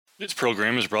This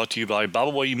program is brought to you by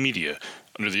Bible Way Media,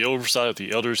 under the oversight of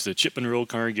the elders of the Chipman Road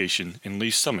Congregation in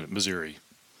Lee Summit, Missouri.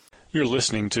 You're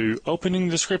listening to Opening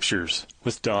the Scriptures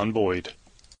with Don Boyd.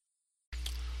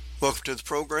 Welcome to the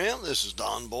program. This is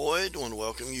Don Boyd. I want to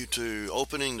welcome you to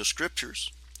Opening the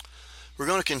Scriptures. We're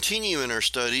going to continue in our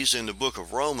studies in the book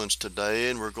of Romans today,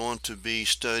 and we're going to be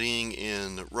studying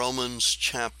in Romans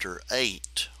chapter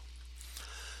 8.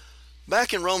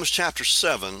 Back in Romans chapter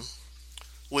 7,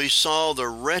 we saw the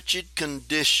wretched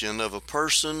condition of a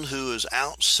person who is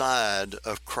outside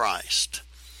of Christ.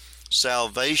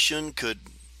 Salvation could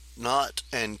not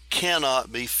and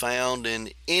cannot be found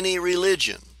in any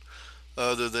religion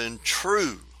other than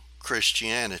true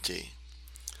Christianity.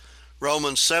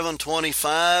 Romans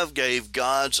 7:25 gave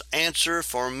God's answer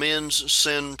for men's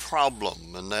sin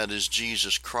problem, and that is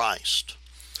Jesus Christ.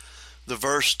 The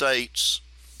verse states,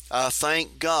 "I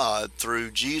thank God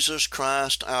through Jesus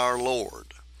Christ our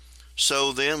Lord.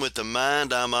 So then, with the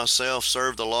mind I myself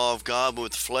serve the law of God, but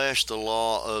with the flesh the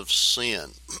law of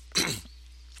sin."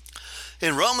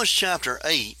 In Romans chapter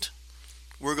 8,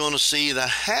 we're going to see the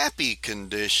happy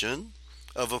condition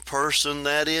of a person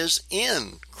that is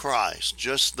in Christ,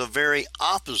 just the very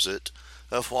opposite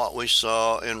of what we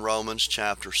saw in Romans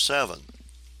chapter 7.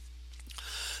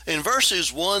 In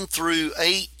verses 1 through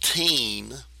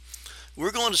 18,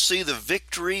 we're going to see the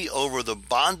victory over the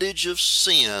bondage of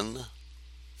sin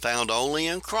found only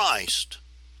in Christ,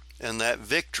 and that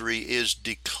victory is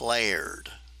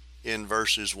declared in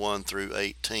verses 1 through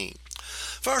 18.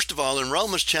 First of all, in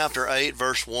Romans chapter 8,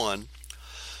 verse 1,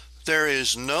 there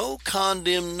is no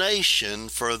condemnation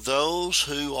for those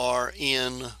who are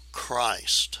in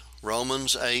Christ.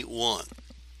 Romans 8:1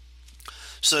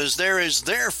 says, "There is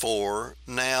therefore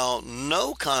now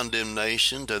no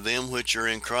condemnation to them which are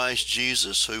in Christ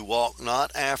Jesus, who walk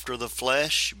not after the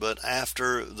flesh, but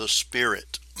after the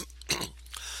Spirit."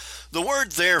 The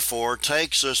word therefore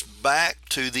takes us back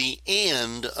to the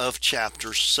end of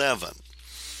chapter 7.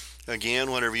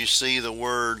 Again, whenever you see the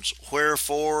words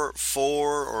wherefore,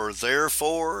 for, or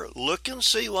therefore, look and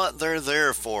see what they're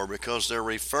there for, because they're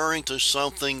referring to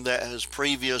something that has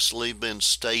previously been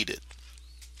stated.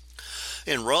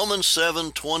 In Romans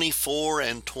 7:24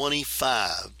 and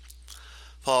 25,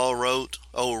 Paul wrote,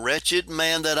 "O wretched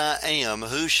man that I am,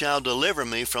 who shall deliver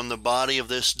me from the body of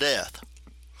this death?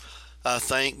 I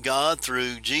thank God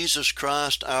through Jesus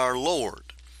Christ our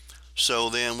Lord.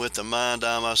 So then, with the mind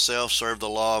I myself serve the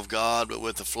law of God, but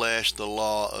with the flesh the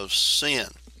law of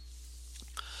sin."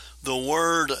 The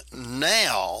word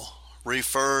now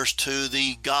refers to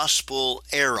the gospel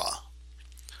era.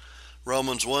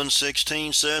 Romans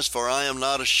 1:16 says, "For I am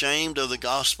not ashamed of the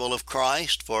gospel of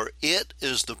Christ, for it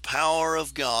is the power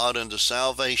of God unto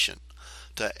salvation,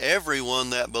 to everyone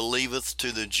that believeth,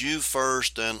 to the Jew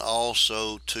first, and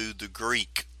also to the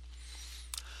Greek."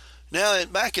 Now,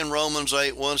 back in Romans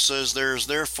 8:1 says, "There is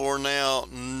therefore now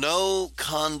no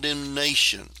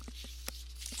condemnation."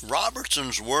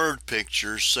 Robertson's word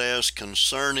picture says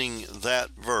concerning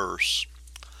that verse,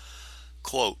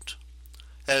 quote,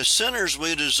 "As sinners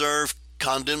we deserve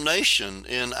condemnation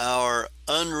in our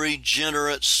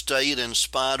unregenerate state in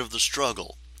spite of the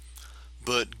struggle.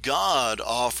 But God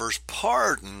offers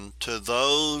pardon to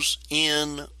those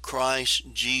in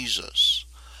Christ Jesus."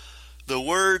 The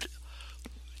word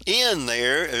 "in"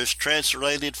 there is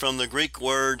translated from the Greek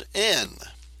word "en,"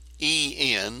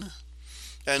 E-N,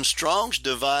 and Strong's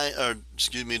defines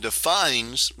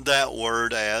that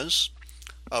word as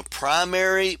a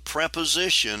primary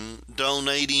preposition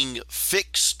denoting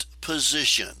fixed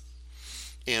position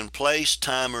in place,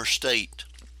 time, or state.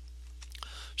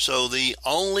 So the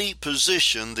only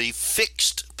position, the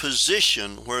fixed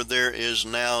position where there is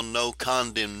now no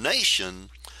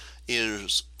condemnation,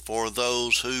 is for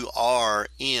those who are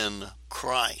in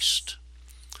Christ.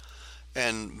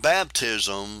 And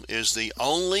baptism is the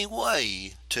only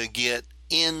way to get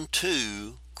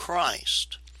into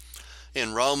Christ.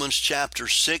 In Romans chapter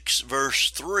 6, verse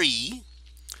 3,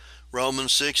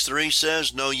 Romans 6:3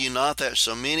 says, "Know ye not that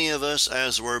so many of us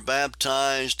as were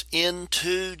baptized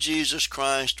into Jesus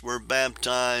Christ were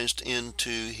baptized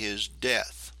into his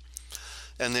death?"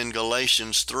 And then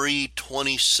Galatians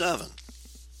 3:27.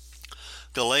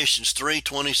 Galatians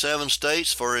 3:27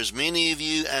 states, "For as many of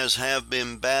you as have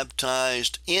been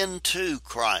baptized into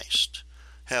Christ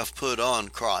have put on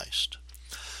Christ."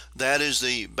 That is,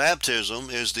 the baptism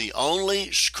is the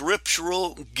only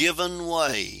scriptural given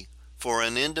way for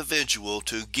an individual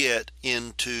to get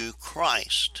into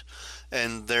Christ,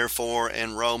 and therefore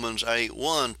in Romans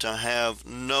 8:1 to have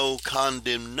no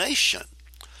condemnation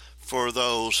for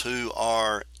those who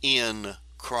are in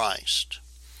Christ.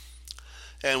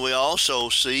 And we also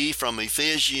see from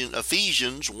Ephesians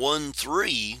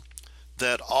 1:3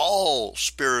 that all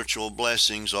spiritual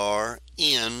blessings are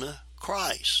in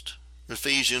Christ.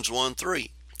 Ephesians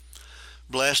 1:3.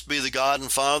 Blessed be the God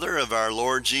and Father of our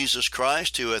Lord Jesus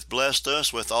Christ, who hath blessed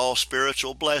us with all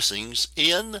spiritual blessings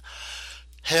in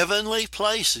heavenly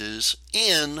places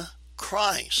in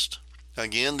Christ.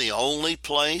 Again, the only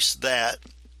place that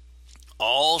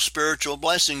all spiritual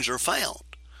blessings are found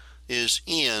is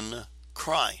in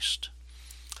Christ.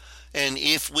 And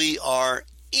if we are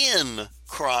in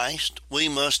Christ, we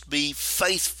must be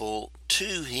faithful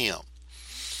to Him.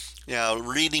 Now,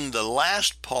 reading the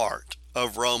last part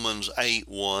of Romans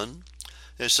 8:1,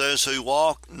 it says, who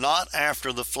walk not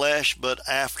after the flesh, but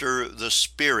after the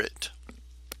Spirit.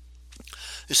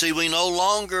 You see, we no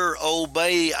longer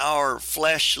obey our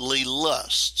fleshly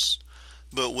lusts,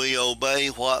 but we obey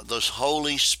what the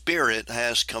Holy Spirit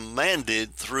has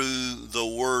commanded through the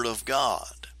Word of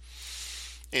God.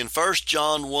 In 1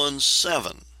 John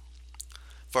 1:7,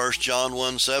 1 John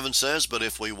 1:7 says, but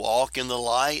if we walk in the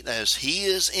light as He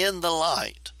is in the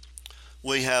light,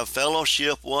 we have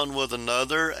fellowship one with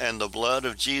another, and the blood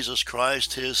of Jesus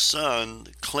Christ, His Son,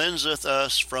 cleanseth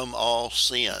us from all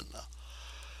sin.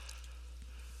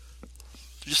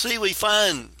 You see, we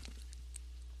find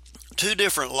two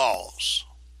different laws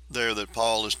there that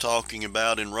Paul is talking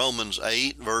about in Romans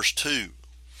 8, verse 2.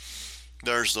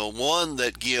 There's the one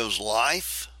that gives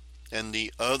life and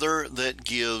the other that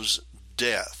gives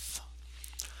death.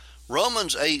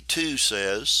 Romans 8:2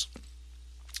 says,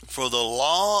 for the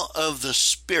law of the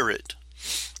Spirit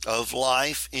of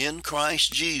life in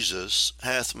Christ Jesus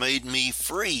hath made me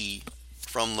free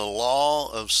from the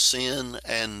law of sin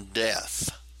and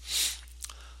death.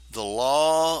 The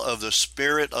law of the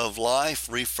Spirit of life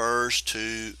refers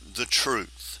to the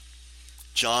truth.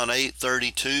 John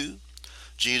 8:32,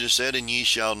 Jesus said, and ye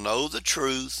shall know the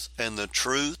truth, and the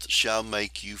truth shall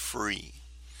make you free.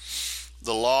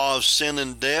 The law of sin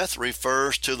and death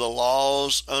refers to the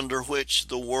laws under which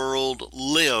the world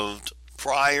lived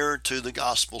prior to the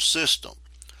gospel system,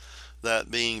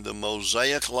 that being the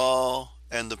Mosaic law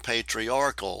and the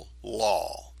patriarchal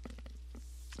law.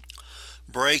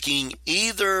 Breaking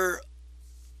either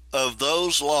of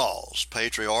those laws,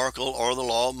 patriarchal or the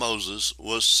law of Moses,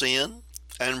 was sin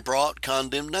and brought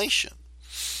condemnation.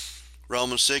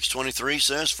 Romans 6:23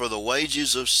 says, for the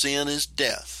wages of sin is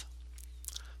death,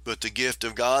 but the gift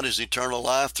of God is eternal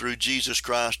life through Jesus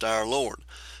Christ our Lord.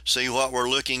 See, what we're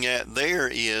looking at there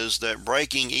is that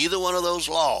breaking either one of those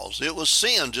laws, it was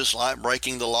sin just like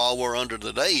breaking the law we're under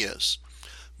today is.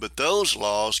 But those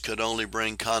laws could only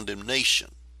bring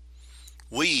condemnation.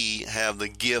 We have the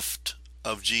gift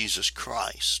of Jesus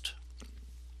Christ.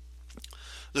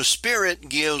 The Spirit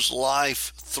gives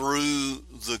life through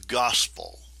the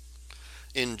gospel.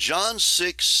 In John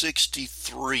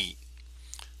 6:63,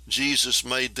 Jesus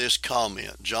made this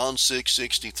comment, John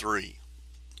 6:63.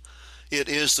 It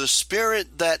is the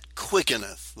Spirit that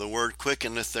quickeneth. The word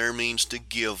quickeneth there means to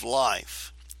give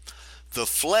life. The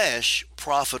flesh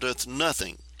profiteth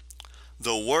nothing.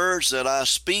 The words that I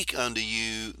speak unto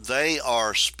you, they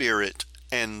are spirit,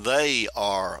 and they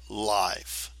are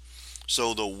life.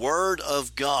 So the Word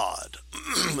of God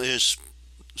is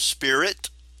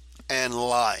spirit and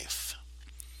life.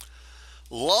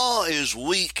 Law is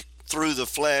weak through the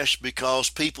flesh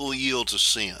because people yield to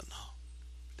sin.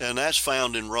 And that's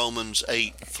found in Romans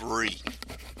 8:3.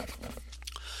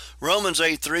 Romans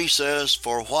 8:3 says,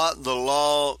 for what the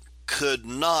law could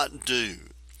not do,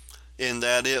 in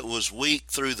that it was weak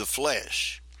through the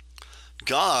flesh,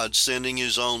 God, sending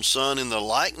His own Son in the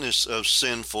likeness of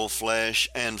sinful flesh,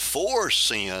 and for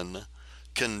sin,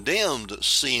 condemned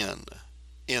sin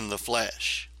in the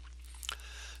flesh.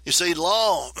 You see,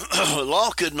 law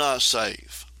could not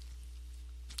save.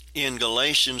 In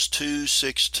Galatians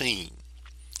 2:16,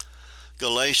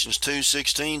 Galatians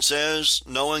 2:16 says,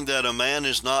 knowing that a man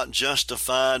is not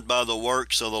justified by the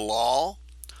works of the law,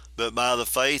 but by the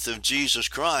faith of Jesus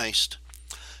Christ,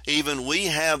 even we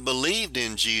have believed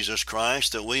in Jesus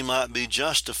Christ that we might be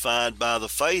justified by the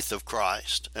faith of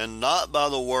Christ, and not by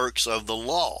the works of the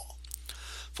law.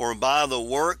 For by the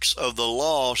works of the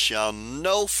law shall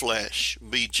no flesh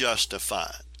be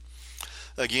justified.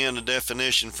 Again, a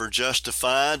definition for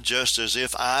justified, just as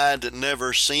if I'd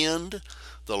never sinned,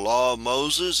 the law of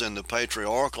Moses and the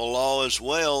patriarchal law as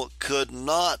well could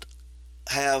not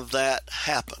have that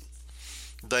happen.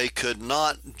 They could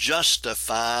not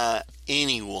justify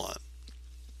anyone.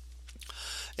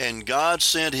 And God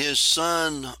sent His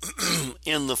Son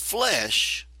in the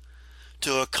flesh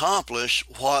to accomplish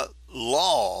what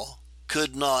law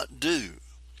could not do.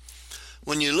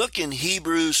 When you look in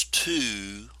Hebrews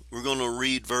 2, We're going to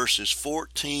read verses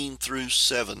 14 through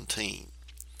 17.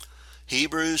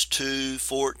 Hebrews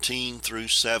 2:14 through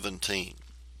 17.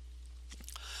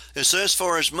 It says,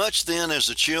 "For as much then as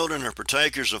the children are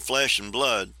partakers of flesh and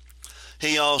blood,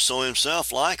 he also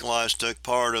himself likewise took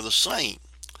part of the same,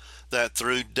 that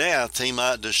through death he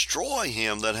might destroy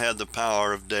him that had the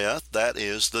power of death, that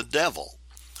is, the devil,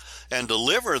 and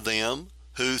deliver them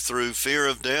who through fear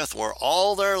of death were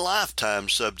all their lifetime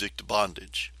subject to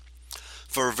bondage.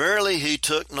 For verily he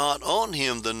took not on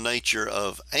him the nature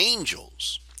of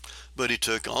angels, but he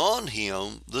took on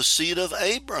him the seed of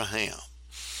Abraham.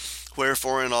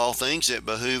 Wherefore in all things it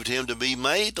behooved him to be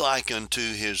made like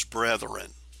unto his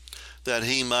brethren, that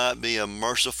he might be a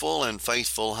merciful and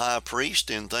faithful high priest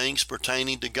in things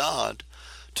pertaining to God,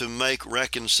 to make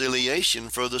reconciliation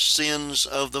for the sins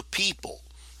of the people."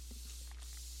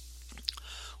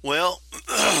 Well,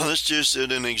 let's just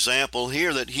add an example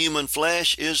here that human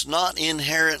flesh is not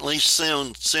inherently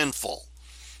sinful,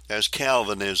 as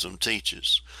Calvinism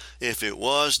teaches. If it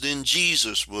was, then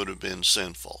Jesus would have been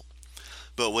sinful.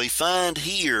 But we find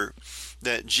here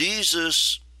that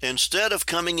Jesus, instead of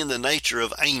coming in the nature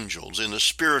of angels, in the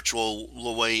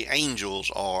spiritual way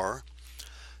angels are,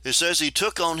 it says he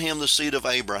took on him the seed of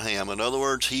Abraham. In other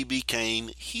words, he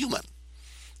became human.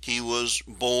 He was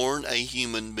born a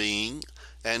human being,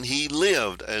 and he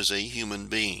lived as a human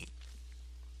being.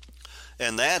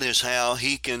 And that is how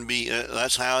he can be,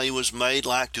 that's how he was made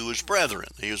like to his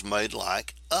brethren. He was made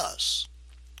like us.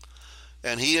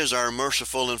 And he is our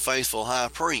merciful and faithful high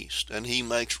priest, and he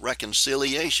makes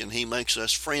reconciliation. He makes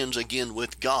us friends again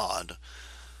with God.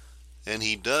 And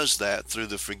he does that through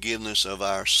the forgiveness of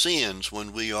our sins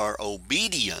when we are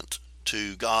obedient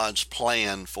to God's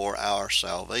plan for our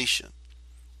salvation.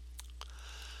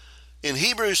 In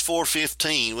Hebrews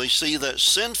 4:15, we see that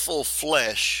sinful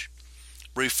flesh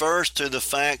refers to the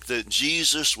fact that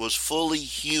Jesus was fully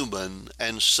human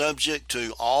and subject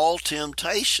to all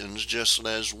temptations just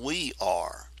as we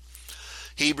are.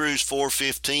 Hebrews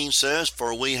 4:15 says,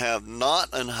 "For we have not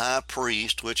an high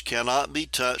priest which cannot be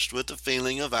touched with the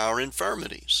feeling of our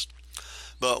infirmities,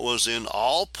 but was in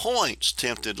all points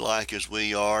tempted like as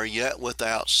we are, yet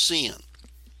without sin."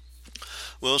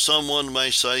 Well, someone may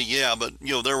say, yeah, but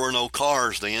there were no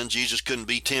cars then. Jesus couldn't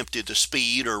be tempted to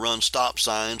speed or run stop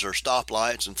signs or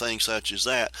stoplights and things such as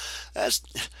that.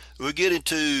 We're getting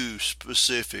too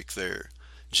specific there.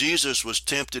 Jesus was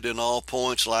tempted in all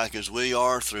points like as we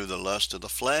are, through the lust of the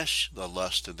flesh, the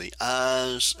lust of the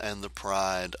eyes, and the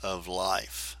pride of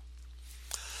life.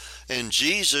 And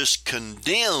Jesus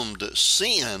condemned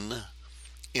sin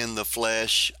in the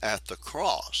flesh at the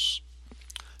cross.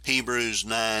 Hebrews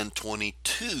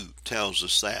 9:22 tells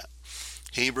us that.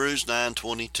 Hebrews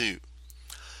 9:22.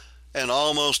 "And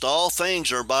almost all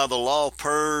things are by the law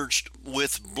purged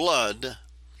with blood,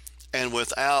 and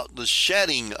without the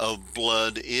shedding of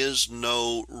blood is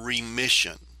no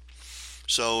remission."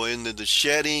 So in the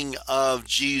shedding of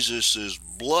Jesus'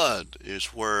 blood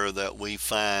is where that we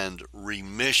find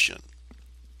remission.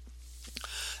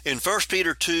 In 1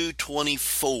 Peter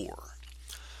 2:24,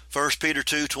 1 Peter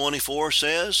 2:24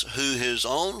 says, "Who his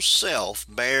own self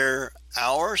bare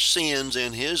our sins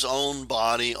in his own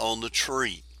body on the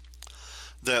tree,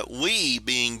 that we,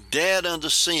 being dead unto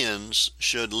sins,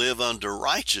 should live unto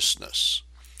righteousness,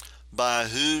 by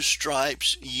whose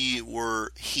stripes ye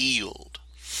were healed."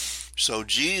 So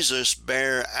Jesus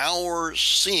bare our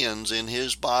sins in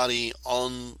his body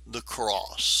on the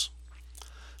cross,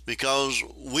 because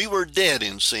we were dead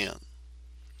in sin.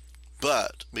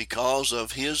 But because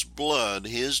of his blood,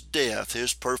 his death,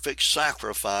 his perfect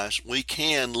sacrifice, we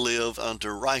can live unto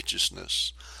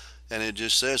righteousness. And it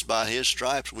just says, by his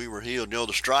stripes we were healed.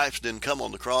 The stripes didn't come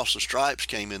on the cross. The stripes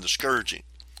came in the scourging.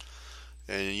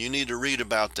 And you need to read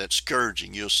about that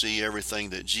scourging. You'll see everything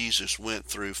that Jesus went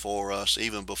through for us,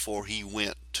 even before he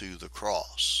went to the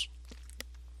cross.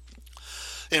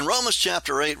 In Romans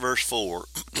chapter 8, verse 4,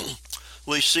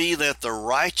 we see that the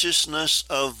righteousness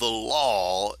of the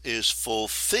law is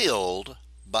fulfilled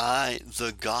by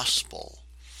the gospel.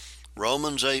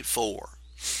 Romans 8:4.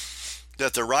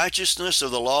 "That the righteousness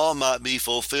of the law might be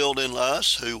fulfilled in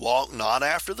us, who walk not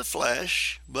after the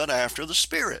flesh, but after the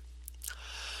Spirit."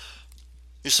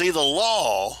 You see, the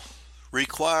law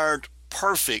required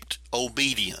perfect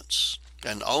obedience,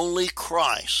 and only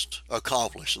Christ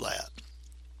accomplished that.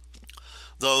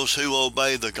 Those who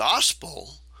obey the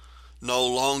gospel no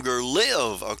longer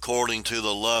live according to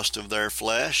the lust of their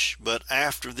flesh, but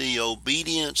after the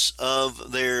obedience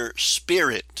of their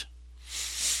spirit.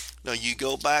 Now you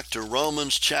go back to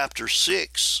Romans chapter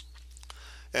 6,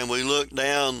 and we look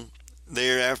down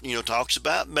there, talks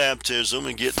about baptism,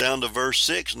 and get down to verse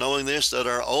 6, knowing this, that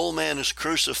our old man is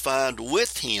crucified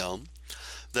with him,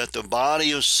 that the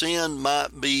body of sin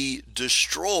might be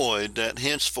destroyed, that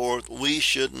henceforth we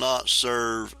should not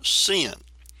serve sin.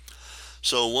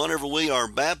 So whenever we are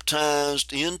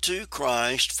baptized into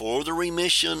Christ for the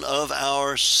remission of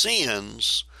our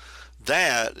sins,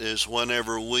 that is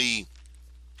whenever we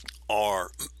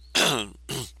are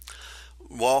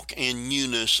walk in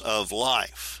newness of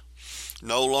life.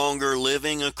 No longer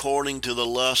living according to the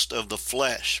lust of the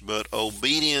flesh, but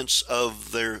obedience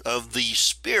of the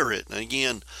Spirit. And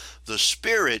again, the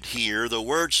Spirit here, the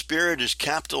word Spirit is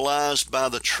capitalized by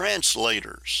the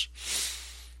translators.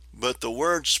 But the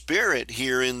word Spirit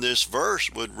here in this verse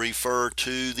would refer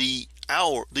to the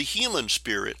human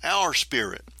spirit, our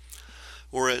spirit,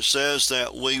 where it says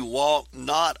that we walk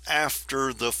not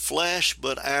after the flesh,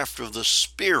 but after the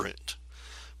Spirit.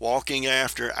 Walking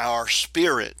after our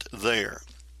spirit there.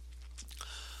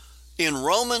 In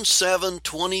Romans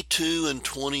 7:22 and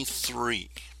 23,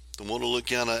 I want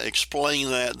to kind of explain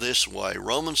that this way.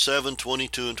 Romans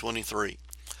 7:22 and 23.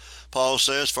 Paul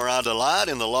says, "For I delight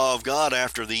in the law of God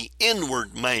after the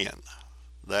inward man."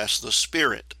 That's the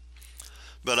spirit.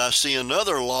 "But I see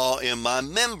another law in my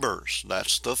members."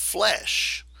 That's the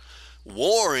flesh.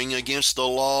 "Warring against the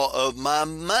law of my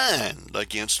mind,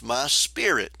 against my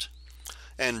spirit,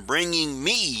 and bringing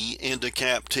me into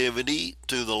captivity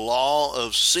to the law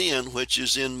of sin which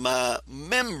is in my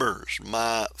members,"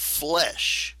 my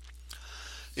flesh.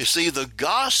 You see, the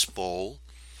gospel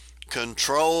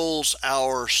controls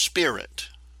our spirit,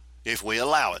 if we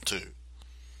allow it to,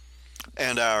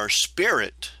 and our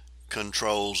spirit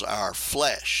controls our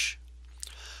flesh.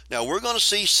 Now, we're going to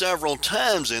see several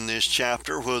times in this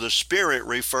chapter where the Spirit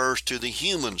refers to the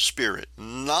human spirit,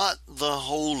 not the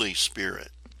Holy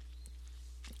Spirit.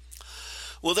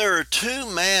 Well, there are two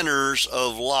manners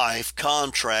of life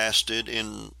contrasted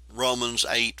in Romans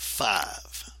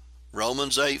 8:5.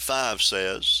 Romans 8:5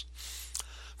 says,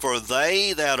 "For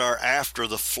they that are after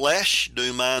the flesh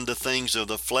do mind the things of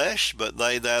the flesh, but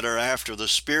they that are after the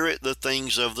Spirit, the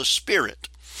things of the Spirit."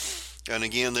 And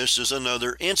again, this is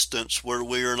another instance where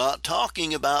we are not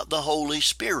talking about the Holy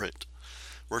Spirit.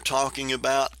 We're talking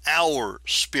about our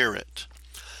spirit.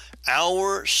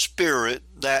 Our spirit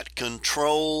that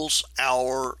controls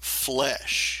our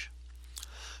flesh.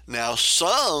 Now,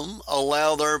 some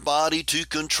allow their body to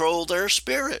control their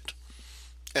spirit,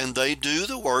 and they do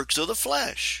the works of the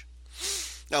flesh.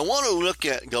 Now, I want to look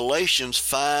at Galatians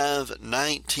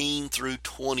 5:19 through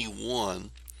 21,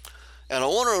 and I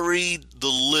want to read the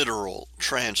literal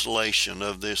translation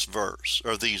of this verse,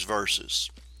 or these verses.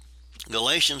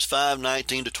 Galatians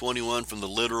 5:19 to 21 from the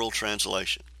literal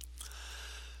translation.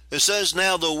 It says,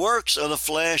 "Now the works of the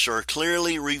flesh are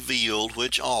clearly revealed,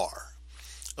 which are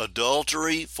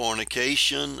adultery,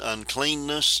 fornication,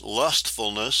 uncleanness,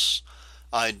 lustfulness,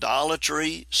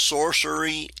 idolatry,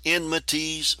 sorcery,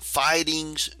 enmities,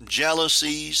 fightings,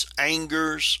 jealousies,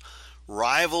 angers,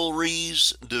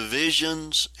 rivalries,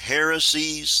 divisions,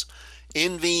 heresies,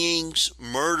 envyings,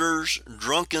 murders,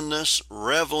 drunkenness,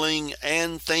 reveling,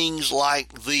 and things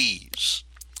like these,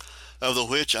 of the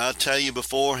which I tell you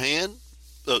beforehand,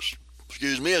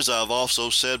 as I've also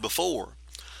said before,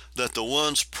 that the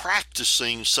ones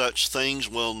practicing such things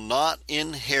will not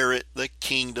inherit the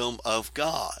kingdom of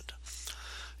God."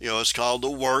 It's called the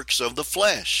works of the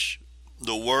flesh.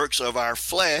 The works of our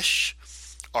flesh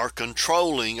are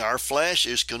controlling, our flesh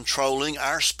is controlling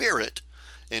our spirit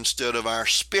instead of our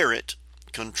spirit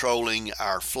controlling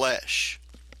our flesh.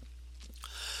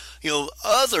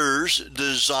 Others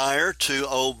desire to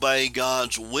obey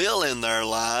God's will in their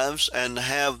lives and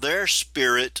have their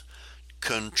spirit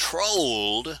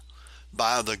controlled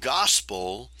by the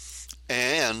gospel,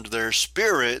 and their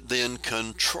spirit then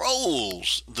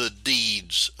controls the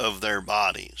deeds of their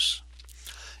bodies.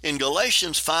 In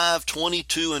Galatians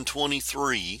 5:22 and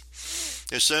 23,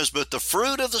 it says, "But the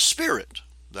fruit of the Spirit,"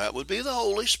 that would be the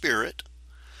Holy Spirit,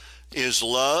 "is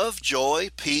love, joy,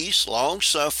 peace,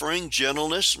 long-suffering,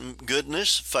 gentleness,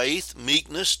 goodness, faith,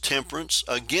 meekness, temperance.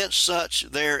 Against such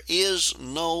there is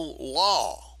no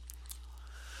law."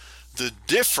 The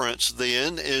difference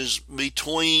then is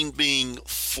between being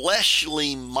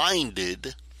fleshly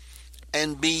minded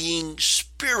and being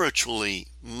spiritually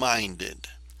minded.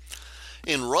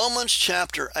 In Romans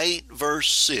chapter 8, verse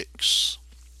 6,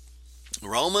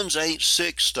 Romans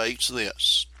 8:6 states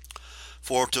this,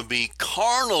 "For to be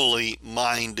carnally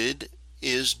minded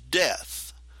is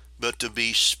death, but to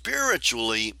be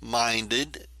spiritually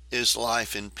minded is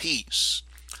life and peace."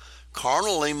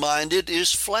 Carnally minded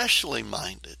is fleshly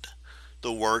minded.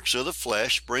 The works of the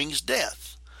flesh brings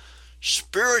death.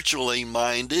 Spiritually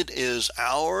minded is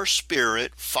our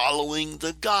spirit following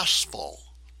the gospel,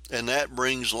 and that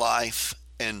brings life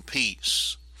and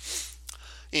peace.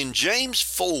 In James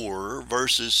 4,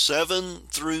 verses 7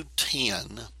 through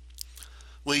 10,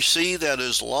 we see that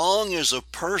as long as a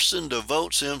person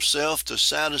devotes himself to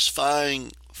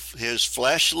satisfying his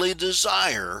fleshly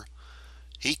desire,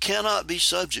 he cannot be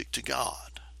subject to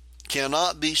God,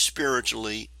 cannot be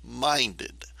spiritually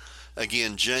minded.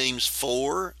 Again, James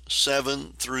 4,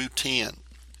 7 through 10.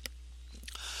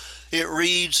 It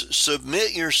reads,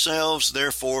 "Submit yourselves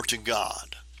therefore to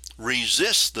God.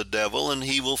 Resist the devil, and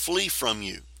he will flee from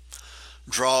you.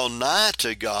 Draw nigh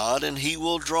to God, and he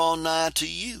will draw nigh to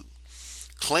you.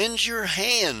 Cleanse your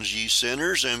hands, ye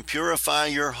sinners, and purify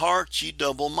your hearts, ye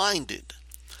double-minded.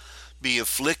 Be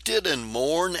afflicted, and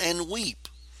mourn, and weep.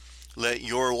 Let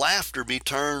your laughter be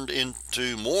turned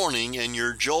into mourning, and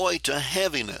your joy to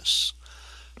heaviness.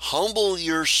 Humble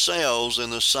yourselves in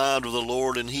the sight of the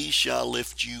Lord, and he shall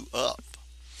lift you up."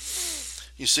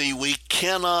 You see, we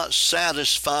cannot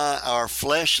satisfy our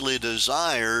fleshly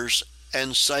desires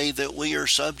and say that we are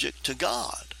subject to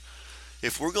God.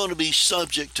 If we're going to be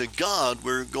subject to God,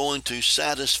 we're going to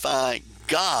satisfy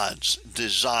God's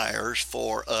desires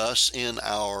for us in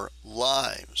our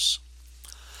lives.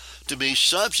 To be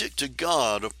subject to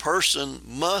God, a person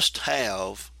must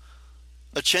have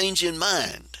a change in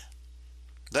mind.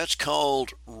 That's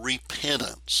called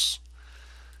repentance.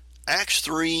 Acts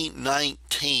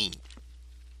 3:19.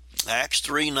 Acts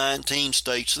 3:19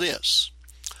 states this,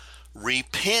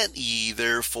 "Repent ye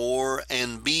therefore,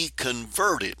 and be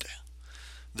converted,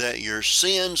 that your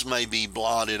sins may be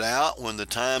blotted out when the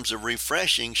times of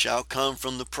refreshing shall come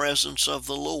from the presence of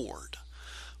the Lord."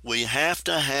 We have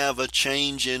to have a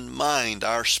change in mind.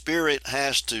 Our spirit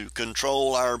has to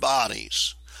control our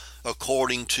bodies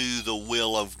according to the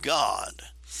will of God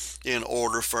in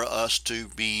order for us to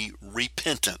be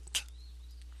repentant.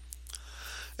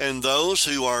 And those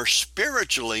who are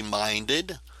spiritually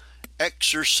minded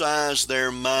exercise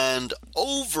their mind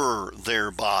over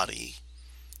their body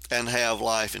and have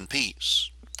life and peace.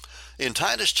 In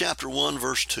Titus chapter 1,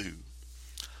 verse 2,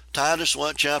 Titus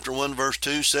chapter 1, verse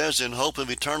 2 says, "In hope of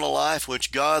eternal life,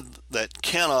 which God that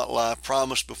cannot lie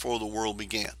promised before the world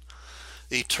began."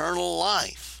 Eternal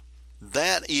life.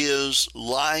 That is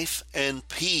life and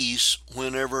peace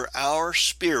whenever our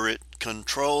spirit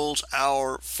controls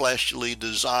our fleshly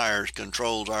desires,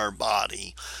 controls our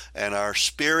body, and our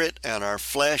spirit and our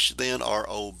flesh then are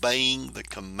obeying the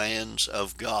commands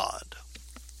of God.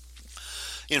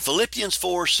 In Philippians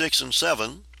 4, 6, and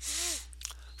 7,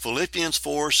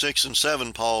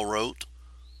 Paul wrote,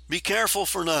 "Be careful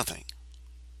for nothing."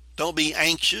 Don't be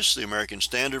anxious, the American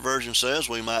Standard Version says.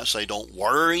 We might say don't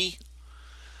worry.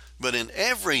 "But in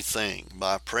everything,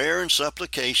 by prayer and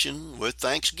supplication with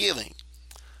thanksgiving,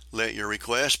 let your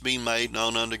requests be made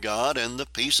known unto God, and the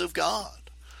peace of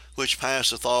God, which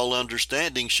passeth all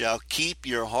understanding, shall keep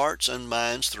your hearts and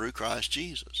minds through Christ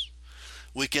Jesus."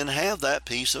 We can have that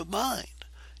peace of mind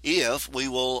if we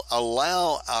will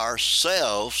allow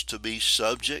ourselves to be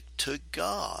subject to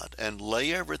God and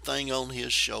lay everything on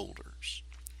his shoulders.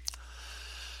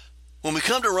 When we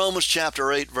come to Romans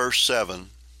chapter 8, verse 7,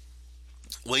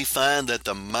 we find that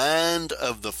the mind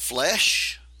of the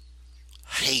flesh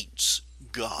hates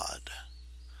God.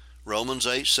 Romans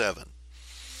 8:7.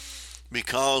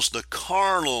 "Because the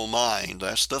carnal mind,"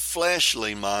 that's the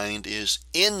fleshly mind, "is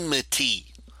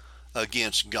enmity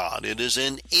against God." It is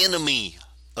an enemy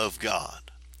of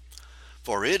God.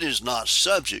 "For it is not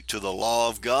subject to the law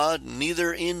of God,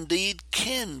 neither indeed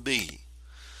can be."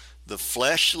 The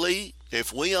fleshly,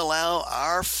 if we allow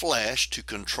our flesh to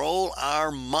control our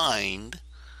mind,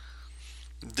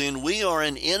 then we are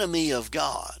an enemy of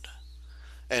God,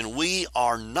 and we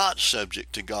are not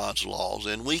subject to God's laws,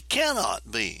 and we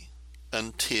cannot be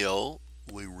until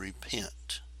we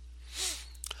repent.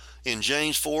 In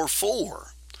James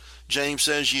 4:4, James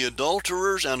says, "Ye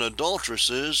adulterers and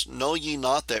adulteresses, know ye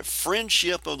not that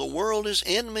friendship of the world is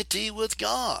enmity with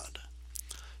God?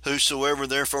 Whosoever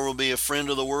therefore will be a friend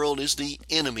of the world is the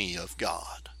enemy of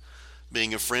God."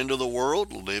 Being a friend of the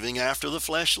world, living after the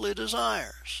fleshly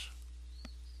desires,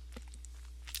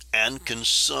 and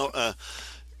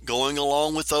going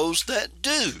along with those that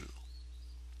do.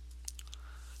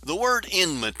 The word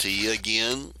enmity,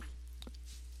 again,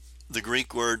 the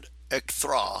Greek word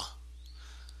ekthra,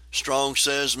 Strong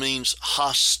says means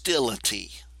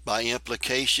hostility, by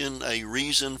implication a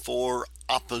reason for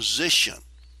opposition.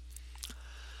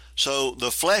 So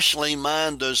the fleshly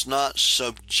mind does not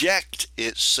subject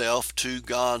itself to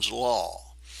God's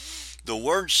law. The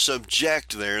word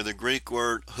subject there, the Greek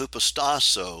word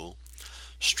hypostaso,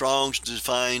 Strong's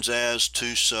defines as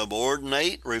to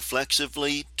subordinate,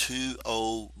 reflexively to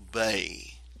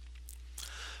obey.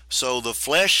 So the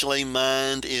fleshly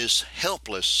mind is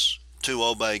helpless to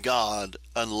obey God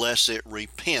unless it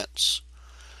repents.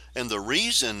 And the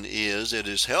reason is it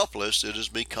is helpless, it is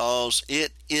because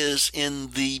it is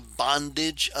in the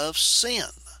bondage of sin,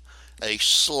 a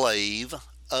slave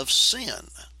of sin.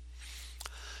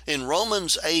 In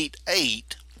Romans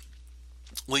 8:8,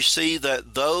 we see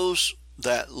that those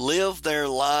that live their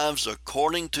lives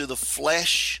according to the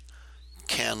flesh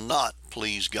cannot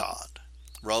please God.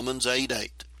 Romans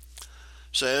 8:8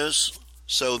 says,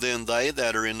 so then they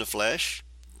that are in the flesh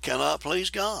cannot please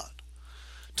God.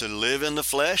 To live in the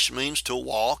flesh means to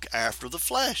walk after the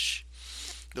flesh,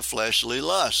 the fleshly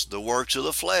lust, the works of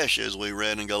the flesh, as we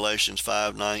read in Galatians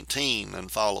 5:19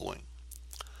 and following.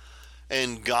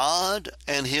 And God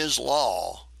and his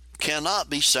law cannot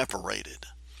be separated.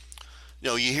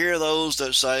 You hear those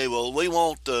that say, well, we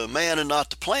want the man and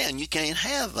not the plan. You can't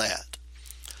have that,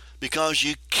 because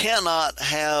you cannot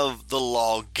have the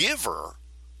lawgiver,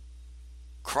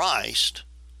 Christ,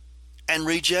 and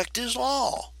reject his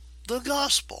law, the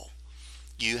gospel.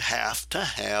 You have to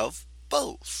have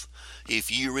both. If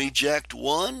you reject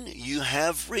one, you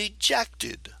have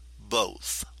rejected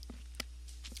both.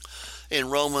 In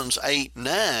Romans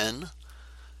 8:9,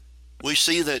 we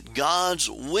see that God's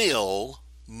will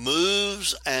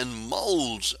moves and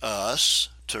molds us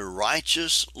to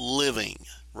righteous living.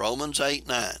 Romans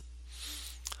 8:9.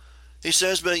 He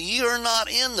says, but ye are not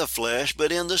in the flesh,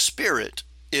 but in the Spirit,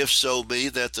 if so be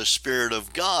that the Spirit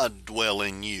of God dwell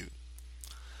in you.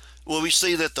 Well, we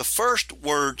see that the first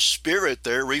word spirit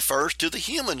there refers to the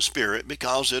human spirit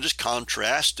because it is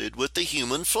contrasted with the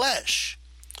human flesh.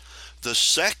 The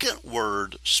second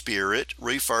word spirit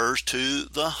refers to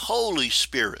the Holy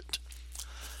Spirit.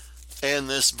 And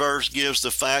this verse gives the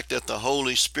fact that the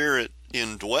Holy Spirit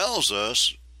indwells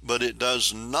us, but it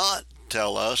does not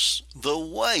tell us the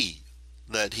way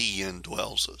that he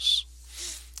indwells us.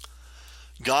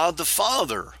 God the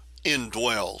Father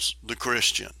indwells the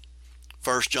Christian.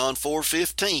 1 John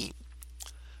 4:15.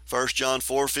 1 John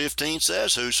 4:15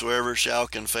 says, whosoever shall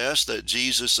confess that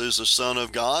Jesus is the Son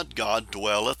of God, God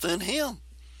dwelleth in him,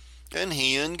 and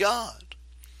he in God.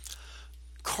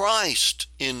 Christ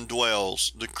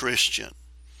indwells the Christian.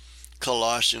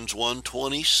 Colossians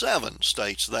 1:27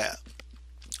 states that.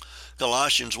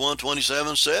 Colossians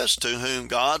 1:27 says, to whom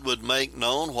God would make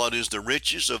known what is the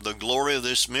riches of the glory of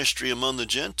this mystery among the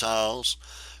Gentiles,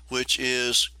 which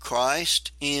is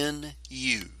Christ in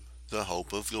you, the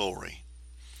hope of glory.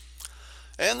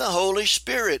 And the Holy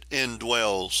Spirit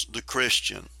indwells the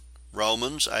Christian.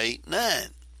 Romans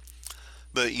 8:9.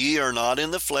 But ye are not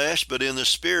in the flesh, but in the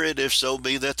Spirit, if so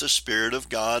be that the Spirit of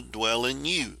God dwell in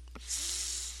you.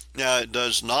 Now, it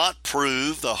does not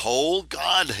prove the whole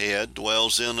Godhead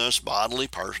dwells in us bodily,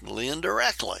 personally, and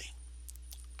directly.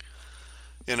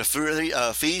 In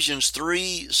Ephesians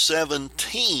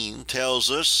 3:17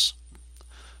 tells us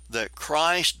that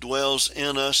Christ dwells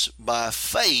in us by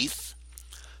faith,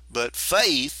 but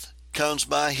faith comes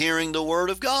by hearing the Word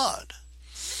of God.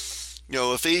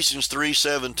 Ephesians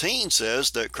 3:17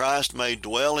 says that Christ may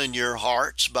dwell in your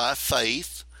hearts by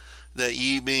faith, that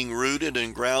ye being rooted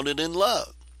and grounded in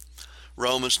love.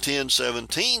 Romans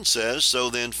 10:17 says, so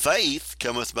then faith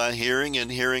cometh by hearing,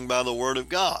 and hearing by the Word of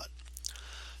God.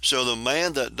 So the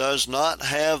man that does not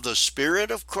have the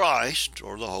Spirit of Christ,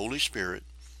 or the Holy Spirit,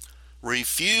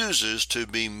 refuses to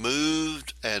be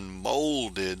moved and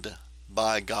molded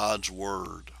by God's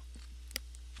Word.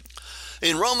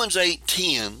 In Romans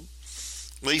 8:10,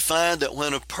 we find that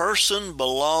when a person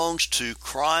belongs to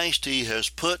Christ, he has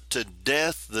put to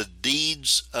death the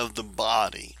deeds of the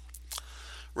body.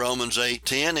 Romans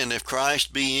 8:10, and if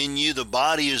Christ be in you, the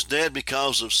body is dead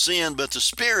because of sin, but the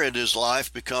Spirit is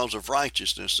life because of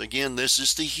righteousness. Again, this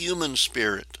is the human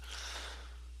spirit.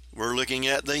 We're looking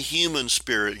at the human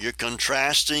spirit. You're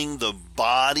contrasting the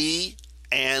body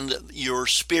and your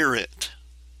spirit.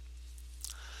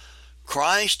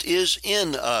 Christ is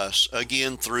in us,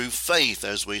 again, through faith,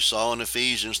 as we saw in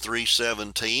Ephesians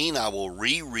 3:17. I will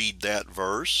reread that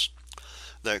verse.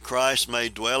 That Christ may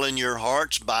dwell in your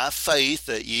hearts by faith,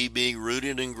 that ye be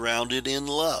rooted and grounded in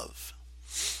love.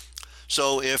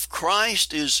 So if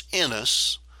Christ is in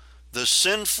us, the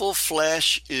sinful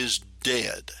flesh is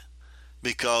dead,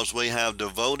 because we have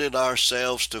devoted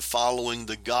ourselves to following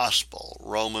the gospel.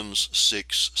 Romans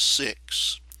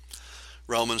 6:6.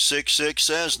 Romans 6:6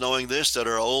 says, knowing this, that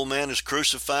our old man is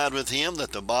crucified with him,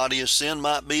 that the body of sin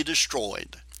might be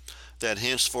destroyed, that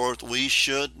henceforth we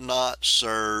should not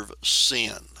serve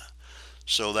sin.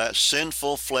 So that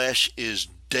sinful flesh is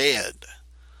dead.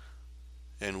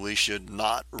 and we should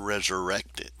not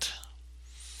resurrect it.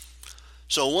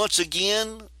 So once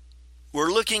again,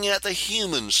 we're looking at the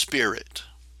human spirit.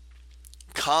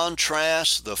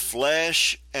 Contrast the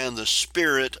flesh and the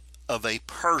spirit of a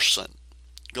person.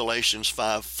 Galatians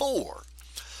 5:4.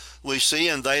 We see,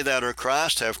 and they that are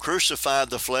Christ have crucified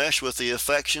the flesh with the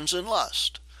affections and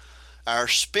lust. Our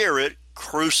spirit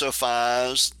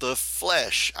crucifies the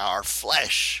flesh, our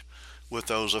flesh, with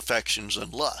those affections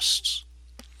and lusts.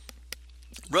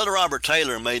 Brother Robert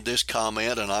Taylor made this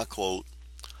comment, and I quote,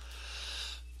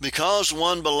 "Because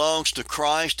one belongs to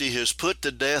Christ, he has put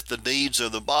to death the deeds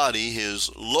of the body, his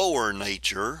lower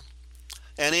nature,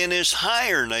 and in his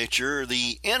higher nature,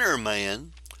 the inner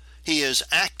man, he is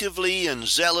actively and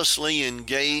zealously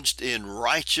engaged in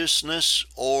righteousness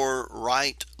or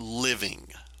right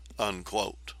living,"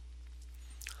 unquote.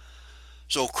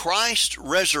 So Christ's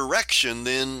resurrection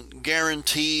then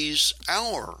guarantees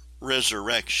our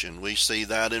resurrection. We see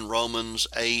that in Romans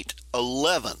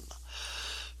 8:11.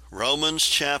 Romans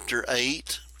chapter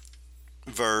 8,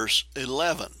 verse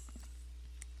 11.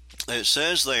 It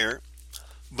says there,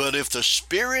 "But if the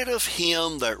spirit of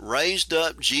him that raised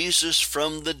up Jesus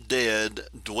from the dead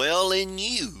dwell in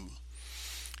you,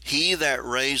 he that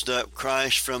raised up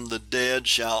Christ from the dead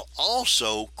shall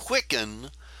also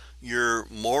quicken your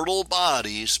mortal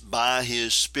bodies by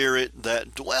his spirit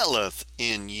that dwelleth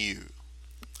in you."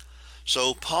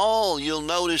 So Paul, you'll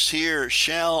notice here,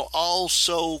 shall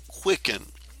also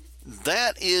quicken.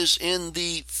 That is in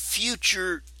the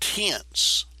future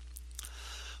tense.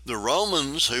 The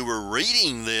Romans who were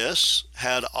reading this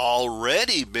had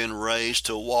already been raised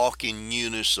to walk in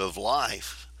newness of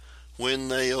life when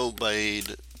they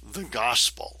obeyed the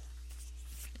gospel.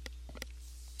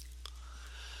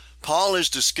 Paul is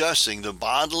discussing the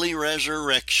bodily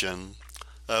resurrection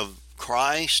of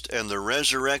Christ and the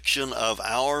resurrection of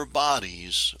our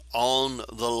bodies on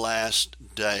the last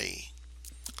day.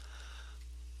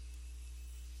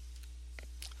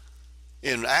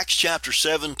 In Acts chapter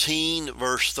 17,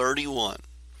 verse 31,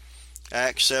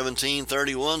 Acts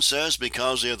 17:31 says,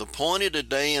 "Because he hath appointed a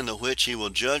day in the which he will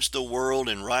judge the world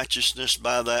in righteousness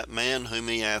by that man whom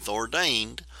he hath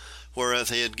ordained, whereof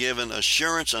he had given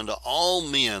assurance unto all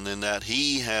men, in that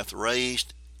he hath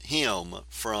raised him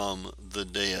from the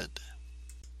dead."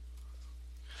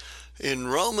 In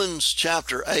Romans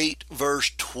chapter 8,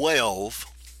 verse 12,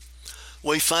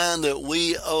 we find that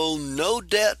we owe no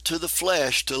debt to the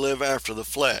flesh to live after the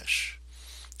flesh.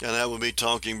 And that would be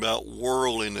talking about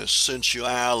worldliness,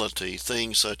 sensuality,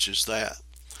 things such as that.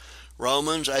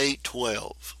 Romans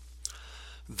 8:12.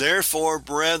 "Therefore,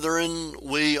 brethren,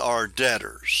 we are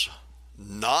debtors,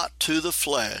 not to the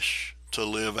flesh, to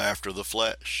live after the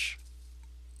flesh."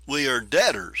 We are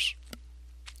debtors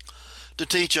to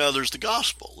teach others the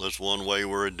gospel. That's one way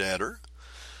we're a debtor.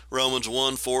 Romans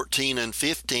 1:14 and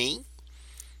 15.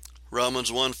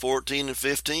 Romans 1:14 and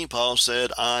 15, Paul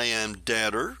said, "I am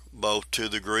debtor, both to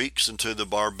the Greeks and to the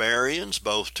barbarians,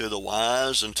 both to the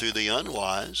wise and to the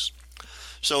unwise.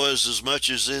 So as much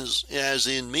as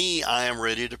in me, I am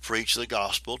ready to preach the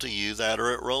gospel to you that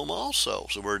are at Rome also."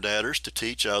 So we're debtors to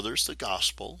teach others the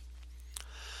gospel.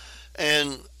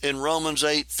 And in Romans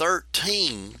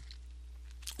 8:13,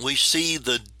 we see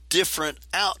the different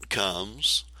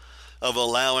outcomes of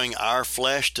allowing our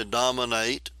flesh to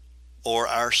dominate or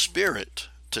our spirit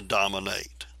to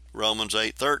dominate. Romans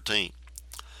 8:13.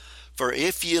 "For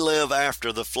if ye live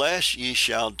after the flesh, ye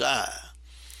shall die.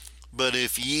 But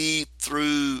if ye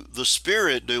through the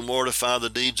Spirit do mortify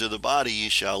the deeds of the body, ye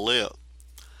shall live."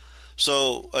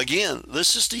 So again,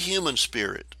 this is the human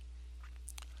spirit.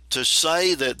 To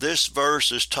say that this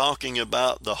verse is talking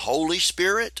about the Holy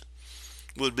Spirit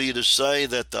would be to say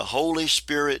that the Holy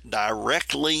Spirit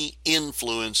directly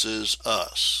influences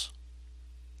us.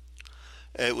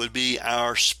 It would be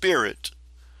our spirit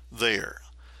there.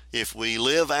 If we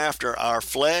live after our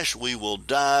flesh, we will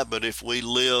die, but if we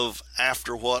live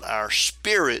after what our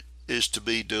spirit is to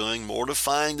be doing,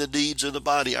 mortifying the deeds of the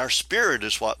body, our spirit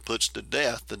is what puts to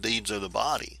death the deeds of the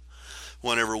body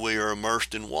whenever we are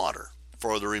immersed in water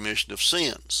for the remission of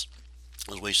sins.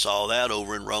 As we saw that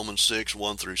over in Romans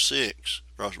 6:1 through 6.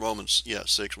 Romans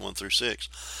 6, 1 through 6.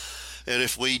 And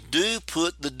if we do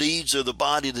put the deeds of the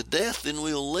body to death, then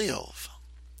we'll live.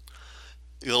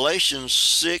 Galatians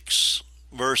 6,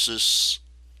 verses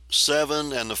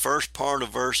 7 and the first part of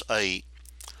verse 8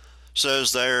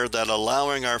 says there that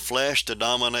allowing our flesh to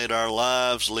dominate our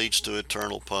lives leads to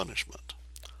eternal punishment.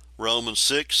 Romans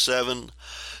 6, 7,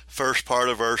 first part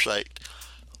of verse 8.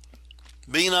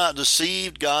 "Be not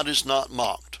deceived, God is not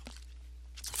mocked.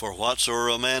 For whatsoever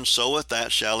a man soweth,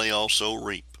 that shall he also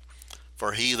reap.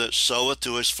 For he that soweth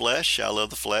to his flesh shall of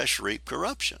the flesh reap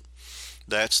corruption.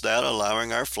 That's that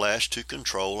allowing our flesh to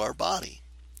control our body.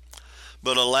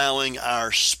 But allowing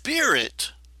our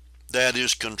spirit, that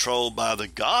is controlled by the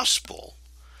gospel,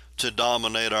 to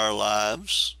dominate our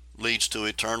lives leads to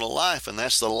eternal life. And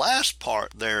that's the last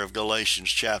part there of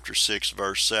Galatians chapter 6,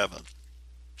 verse 7.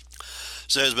 It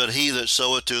says, but he that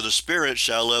soweth to the Spirit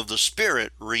shall of the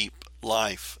Spirit reap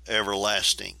life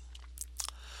everlasting.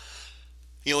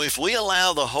 You know, if we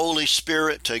allow the Holy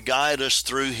Spirit to guide us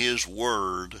through his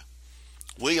word,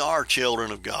 we are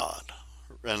children of God.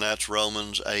 And that's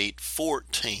Romans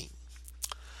 8:14.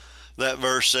 That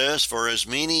verse says, for as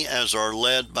many as are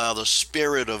led by the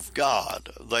Spirit of God,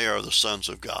 they are the sons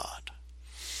of God.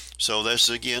 So that's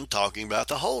again talking about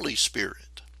the Holy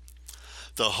Spirit.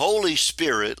 The Holy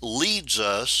Spirit leads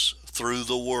us through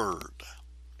the Word.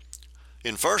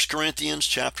 In 1 Corinthians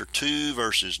chapter 2,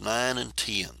 verses 9 and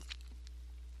 10.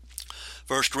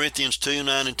 1 Corinthians 2,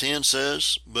 9 and 10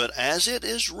 says, but as it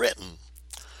is written,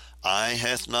 eye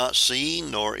hath not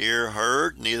seen, nor ear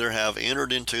heard, neither have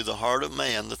entered into the heart of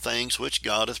man the things which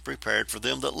God hath prepared for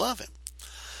them that love him.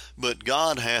 But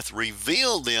God hath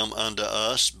revealed them unto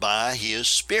us by his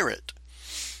Spirit.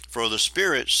 For the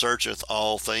Spirit searcheth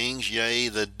all things, yea,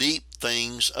 the deep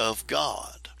things of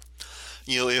God.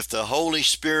 You know, if the Holy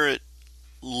Spirit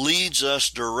leads us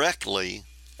directly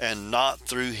and not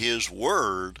through his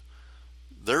word,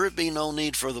 there would be no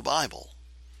need for the Bible.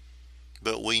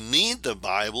 But we need the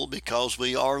Bible because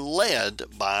we are led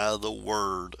by the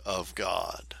Word of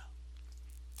God.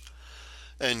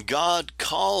 And God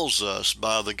calls us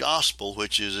by the gospel,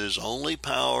 which is his only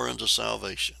power unto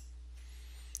salvation.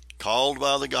 Called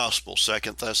by the gospel,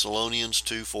 2 Thessalonians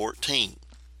 2:14.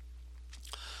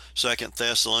 2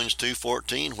 Thessalonians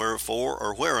 2:14, wherefore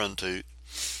or whereunto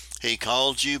he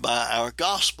called you by our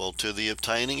gospel to the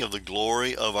obtaining of the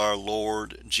glory of our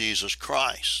Lord Jesus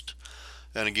Christ.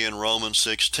 And again, Romans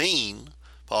 16,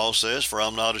 Paul says, for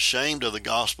I'm not ashamed of the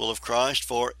gospel of Christ,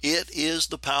 for it is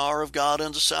the power of God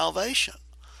unto salvation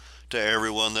to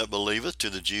everyone that believeth, to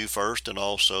the Jew first, and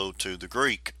also to the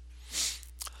Greek.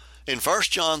 In 1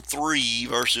 John 3,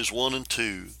 verses 1 and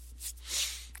 2,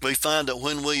 we find that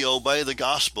when we obey the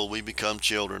gospel, we become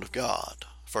children of God.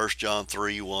 1 John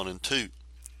 3, 1 and 2.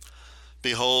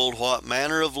 Behold, what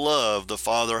manner of love the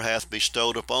Father hath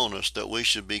bestowed upon us, that we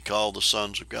should be called the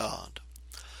sons of God.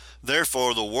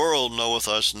 Therefore the world knoweth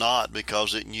us not,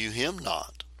 because it knew him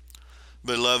not.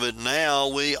 Beloved, now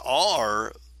we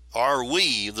are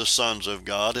we the sons of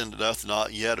God, and it doth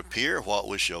not yet appear what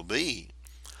we shall be.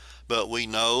 But we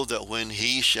know that when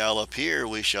he shall appear,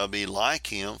 we shall be like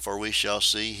him, for we shall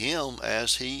see him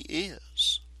as he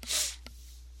is.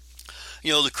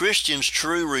 You know, the Christian's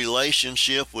true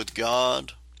relationship with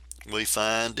God we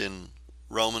find in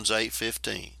Romans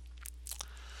 8:15.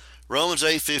 Romans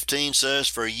 8:15 says,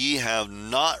 for ye have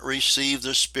not received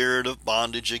the spirit of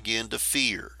bondage again to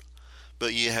fear,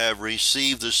 but ye have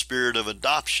received the spirit of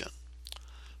adoption,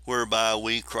 whereby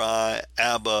we cry,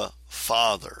 Abba,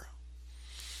 Father.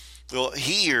 Well,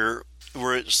 here,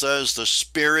 where it says the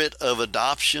spirit of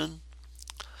adoption,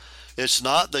 it's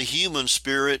not the human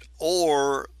spirit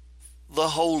or the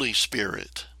Holy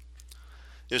Spirit.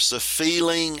 It's the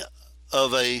feeling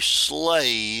of a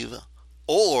slave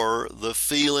or the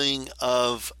feeling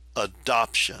of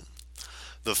adoption.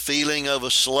 The feeling of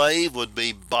a slave would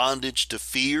be bondage to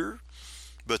fear,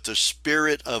 but the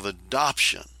spirit of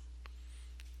adoption,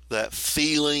 that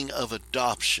feeling of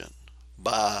adoption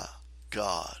by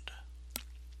God.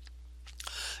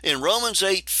 In Romans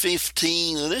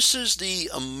 8:15, and this is the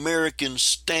American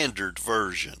Standard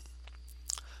Version,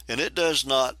 and it does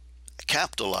not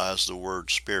capitalize the word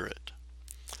spirit.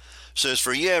 It says,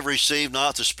 for ye have received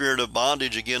not the spirit of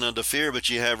bondage again unto fear, but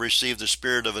ye have received the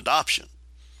spirit of adoption,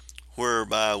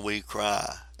 whereby we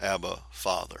cry, Abba,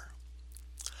 Father.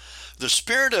 The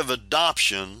spirit of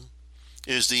adoption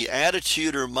is the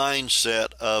attitude or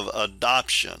mindset of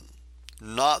adoption,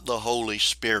 not the Holy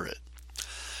Spirit.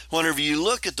 Whenever you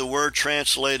look at the word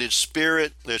translated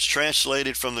spirit, it's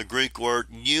translated from the Greek word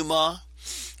pneuma,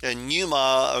 and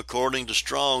pneuma, according to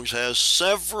Strong's, has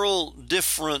several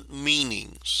different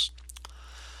meanings.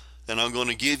 And I'm going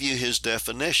to give you his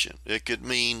definition. It could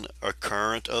mean a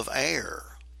current of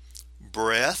air,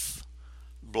 breath,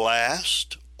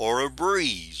 blast, or a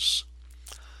breeze.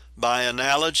 By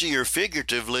analogy or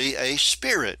figuratively, a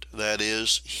spirit, that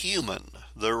is human,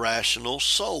 the rational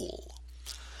soul.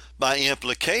 By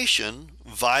implication,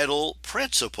 vital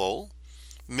principle,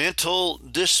 mental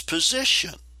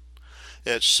disposition,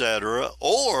 etc.,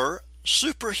 or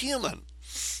superhuman,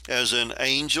 as an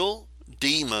angel,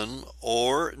 demon,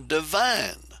 or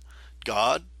divine.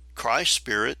 God Christ's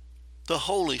Spirit, the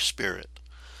Holy Spirit.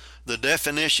 The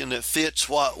definition that fits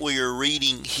what we are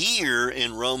reading here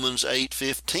in Romans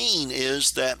 8:15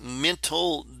 is that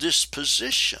mental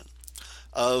disposition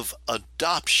of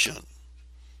adoption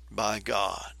by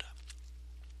God.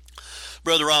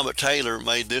 Brother Robert Taylor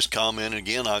made this comment,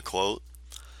 again I quote,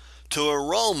 "To a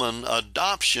Roman,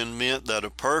 adoption meant that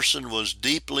a person was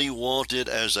deeply wanted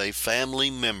as a family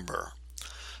member,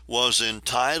 was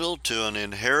entitled to an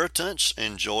inheritance,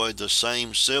 enjoyed the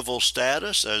same civil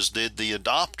status as did the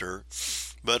adopter,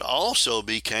 but also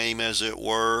became, as it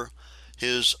were,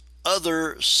 his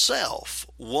other self,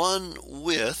 one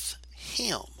with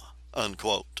him,"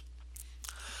 unquote.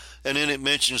 And then it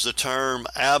mentions the term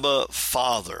Abba,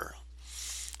 Father.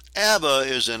 Abba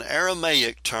is an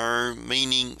Aramaic term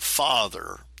meaning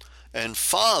father, and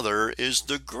father is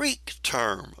the Greek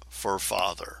term for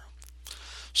father.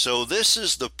 So this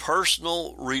is the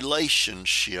personal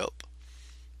relationship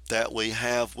that we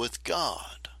have with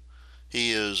God.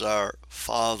 He is our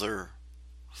Father.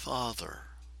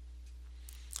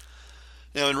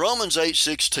 Now in Romans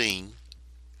 8:16,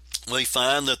 we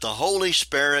find that the Holy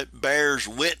Spirit bears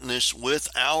witness with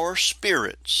our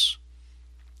spirits,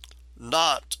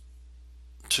 not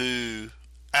to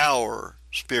our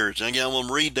spirits. And again, I'm going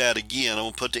to read that again. I'm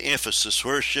going to put the emphasis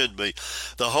where it should be.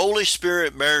 The Holy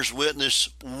Spirit bears witness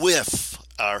with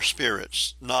our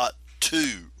spirits, not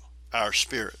to our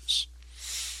spirits.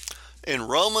 In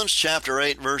Romans chapter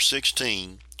 8, verse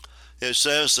 16, it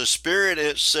says, "The Spirit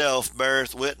itself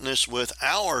beareth witness with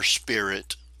our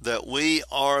spirit that we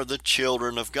are the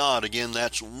children of God." Again,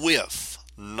 that's with,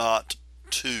 not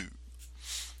to.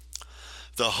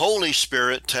 The Holy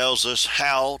Spirit tells us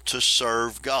how to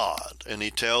serve God, and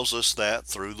He tells us that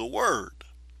through the Word,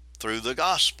 through the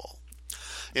Gospel.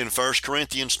 In 1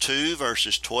 Corinthians 2,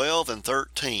 verses 12 and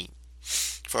 13,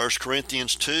 1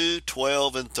 Corinthians 2,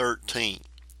 12 and 13,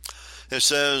 it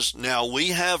says, "Now we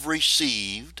have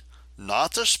received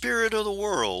not the spirit of the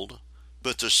world,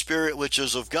 but the Spirit which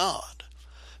is of God,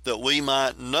 that we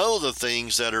might know the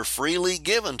things that are freely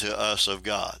given to us of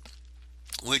God,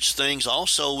 which things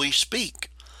also we speak,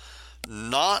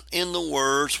 not in the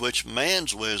words which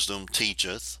man's wisdom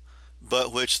teacheth,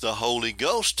 but which the Holy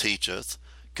Ghost teacheth,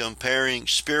 comparing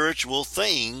spiritual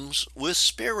things with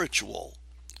spiritual."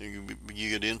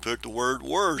 You could input the word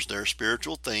words there,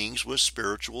 spiritual things with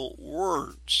spiritual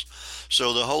words.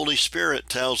 So the Holy Spirit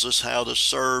tells us how to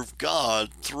serve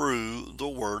God through the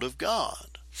Word of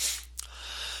God.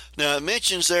 Now it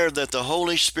mentions there that the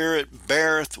Holy Spirit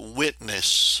beareth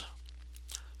witness.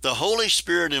 The Holy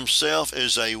Spirit Himself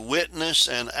is a witness,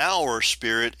 and our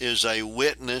spirit is a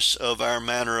witness of our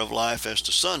manner of life as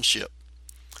to sonship.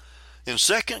 In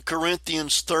 2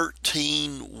 Corinthians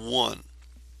 13:1,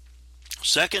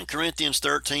 2 Corinthians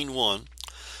 13:1,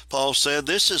 Paul said,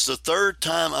 "This is the third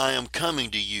time I am coming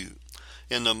to you.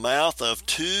 In the mouth of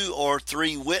 2 or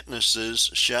 3 witnesses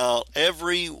shall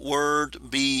every word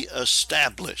be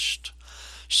established."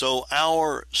 So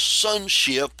our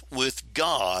sonship with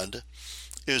God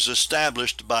is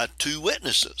established by 2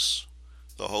 witnesses,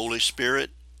 the Holy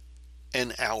Spirit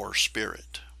and our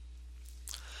spirit.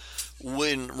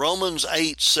 When Romans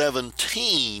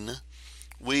 8:17,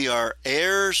 we are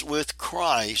heirs with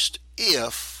Christ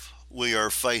if we are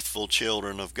faithful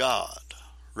children of God.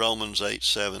 Romans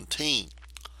 8:17.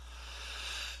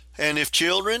 And if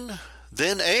children,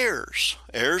 then heirs,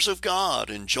 heirs of God,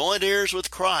 and joint heirs with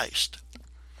Christ,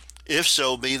 if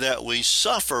so be that we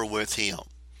suffer with Him,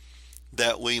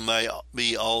 that we may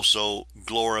be also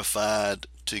glorified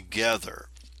together.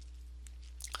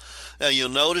 Now you'll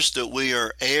notice that we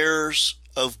are heirs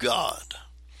of God.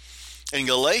 In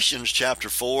Galatians chapter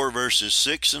 4, verses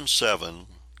 6 and 7,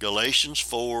 Galatians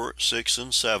 4, 6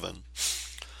 and 7,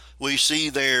 we see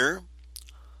there,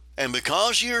 "And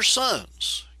because ye are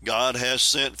sons, God has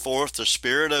sent forth the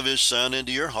Spirit of His Son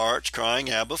into your hearts, crying,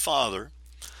 Abba, Father.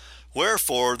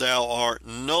 Wherefore thou art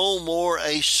no more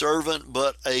a servant,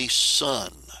 but a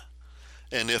son.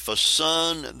 And if a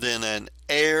son, then an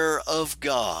heir of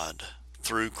God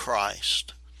through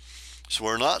Christ." So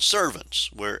we're not servants,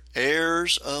 we're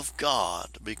heirs of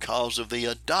God because of the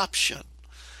adoption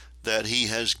that He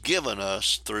has given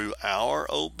us through our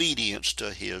obedience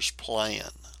to His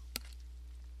plan.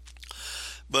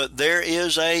 But there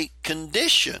is a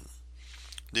condition.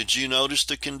 Did you notice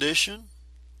the condition?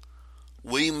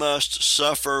 We must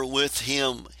suffer with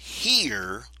Him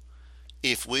here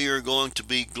if we are going to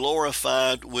be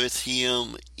glorified with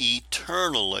Him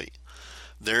eternally.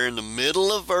 There in the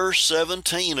middle of verse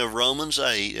 17 of Romans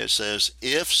 8, it says,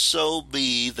 "If so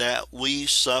be that we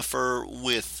suffer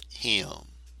with Him."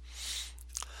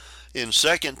 In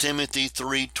 2 Timothy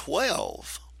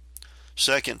 3:12,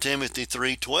 2 Timothy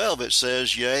 3:12, it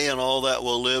says, yea, and all that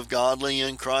will live godly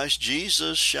in Christ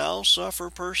Jesus shall suffer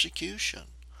persecution.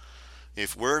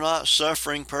 If we're not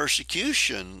suffering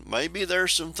persecution, maybe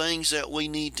there's some things that we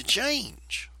need to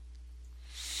change.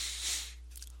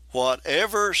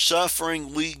 Whatever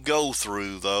suffering we go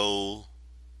through, though,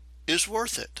 is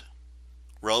worth it.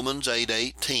 Romans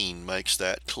 8:18 makes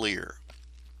that clear.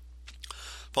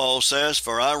 Paul says,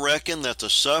 for I reckon that the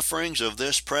sufferings of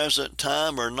this present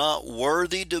time are not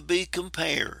worthy to be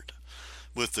compared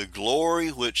with the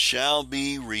glory which shall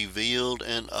be revealed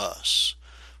in us.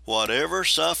 Whatever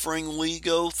suffering we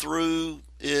go through,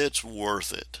 it's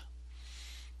worth it.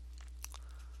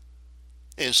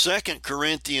 In 2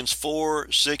 Corinthians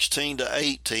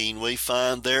 4:16-18, we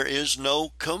find there is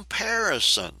no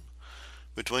comparison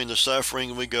between the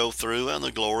suffering we go through and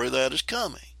the glory that is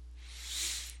coming.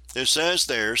 It says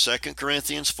there, 2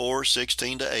 Corinthians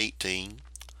 4:16-18,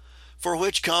 for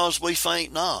which cause we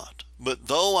faint not, but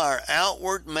though our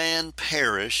outward man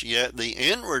perish, yet the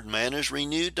inward man is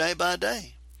renewed day by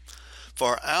day.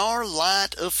 For our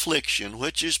light affliction,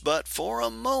 which is but for a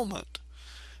moment,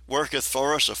 worketh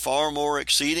for us a far more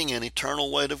exceeding and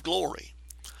eternal weight of glory,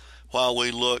 while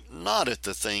we look not at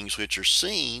the things which are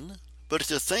seen, but at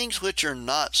the things which are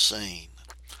not seen.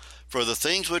 For the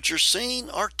things which are seen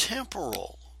are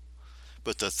temporal,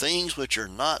 but the things which are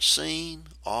not seen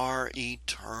are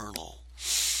eternal.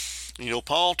 You know,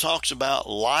 Paul talks about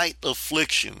light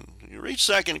affliction. You read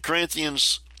 2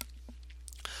 Corinthians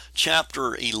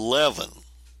chapter 11.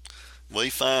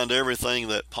 We find everything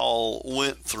that Paul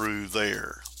went through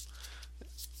there.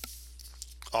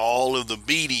 All of the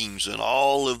beatings and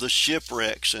all of the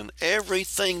shipwrecks and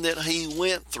everything that he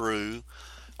went through,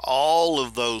 all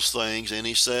of those things, and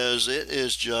he says it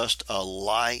is just a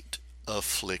light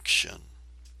affliction.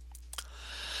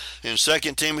 In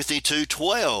 2 Timothy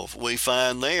 2:12, we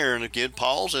find there, and again,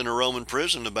 Paul's in a Roman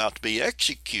prison about to be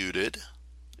executed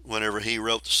whenever he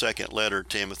wrote the second letter to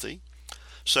Timothy.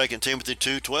 2 Timothy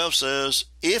 2:12 says,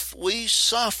 if we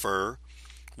suffer,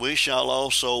 we shall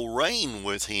also reign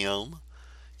with him.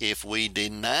 If we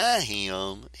deny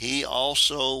him, he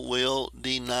also will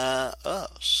deny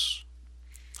us.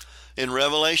 In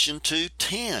Revelation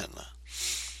 2:10,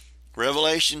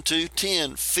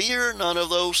 fear none of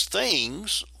those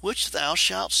things which thou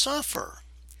shalt suffer.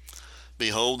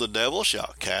 Behold, the devil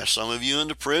shall cast some of you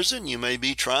into prison. You may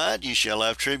be tried. You shall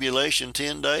have tribulation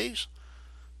 10 days.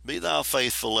 Be thou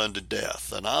faithful unto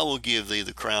death, and I will give thee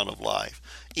the crown of life.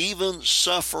 Even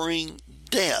suffering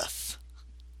death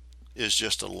is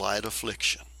just a light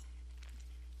affliction.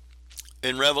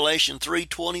 In Revelation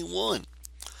 3:21,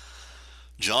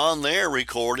 John there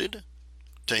recorded,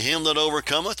 to him that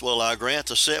overcometh will I grant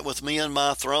to sit with me in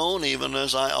my throne, even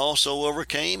as I also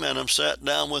overcame and am sat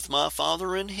down with my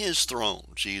Father in his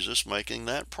throne. Jesus making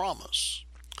that promise.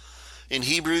 In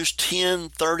Hebrews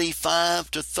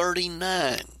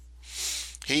 10:35-39,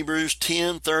 Hebrews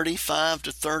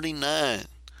 10:35-39,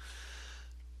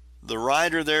 the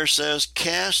writer there says,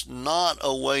 cast not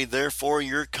away therefore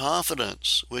your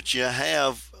confidence, which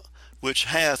hath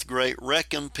great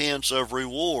recompense of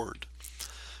reward.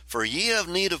 For ye have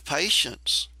need of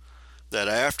patience, that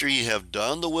after ye have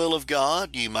done the will of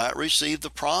God, ye might receive the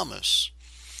promise.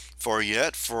 For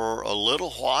yet for a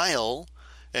little while,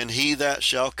 and he that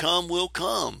shall come will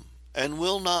come, and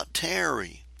will not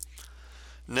tarry.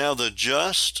 Now the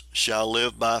just shall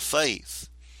live by faith.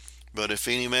 But if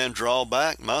any man draw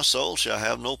back, my soul shall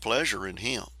have no pleasure in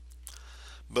him.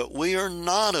 But we are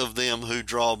not of them who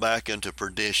draw back into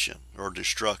perdition or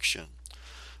destruction,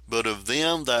 but of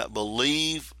them that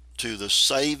believe to the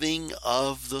saving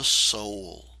of the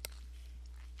soul.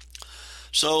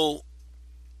 So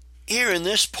here in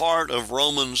this part of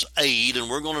Romans 8, and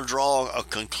we're going to draw a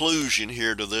conclusion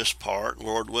here to this part.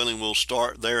 Lord willing, we'll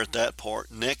start there at that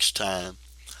part next time.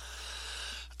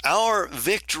 Our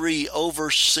victory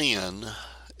over sin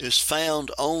is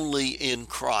found only in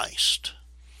Christ.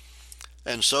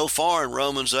 And so far in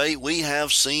Romans 8, we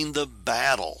have seen the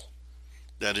battle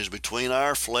that is between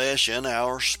our flesh and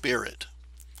our spirit.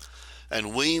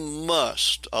 And we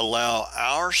must allow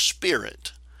our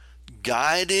spirit,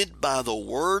 guided by the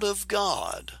Word of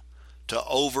God, to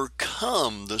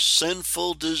overcome the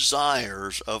sinful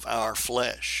desires of our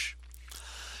flesh.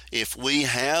 If we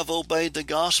have obeyed the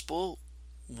gospel,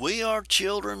 we are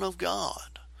children of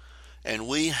God, and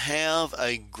we have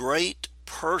a great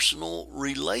personal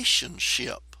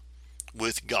relationship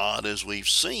with God, as we've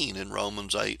seen in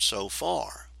Romans 8 so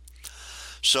far.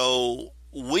 So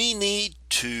we need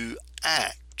to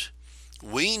act.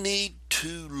 We need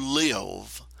to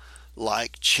live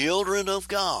like children of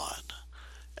God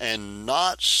and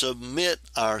not submit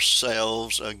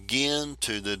ourselves again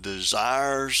to the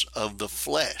desires of the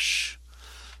flesh.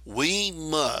 We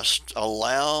must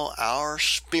allow our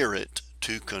spirit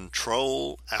to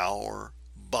control our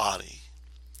body.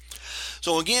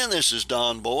 So again, this is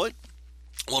Don Boyd.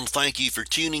 I want to thank you for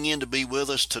tuning in to be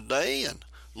with us today, and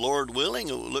Lord willing,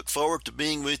 we'll look forward to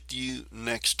being with you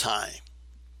next time.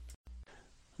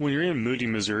 When you're in Moody,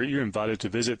 Missouri, you're invited to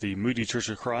visit the Moody Church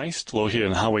of Christ, located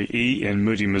on Highway E in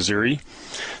Moody, Missouri.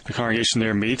 The congregation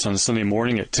there meets on Sunday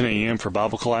morning at 10 a.m. for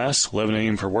Bible class, 11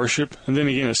 a.m. for worship, and then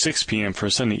again at 6 p.m. for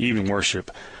Sunday evening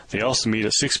worship. They also meet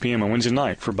at 6 p.m. on Wednesday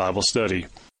night for Bible study.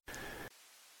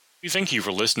 We thank you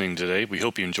for listening today. We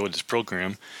hope you enjoyed this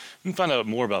program. You can find out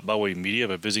more about Bibleways Media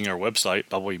by visiting our website,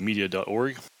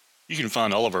 biblewaysmedia.org. You can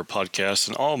find all of our podcasts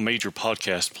on all major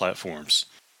podcast platforms.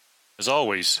 As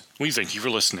always, we thank you for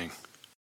listening.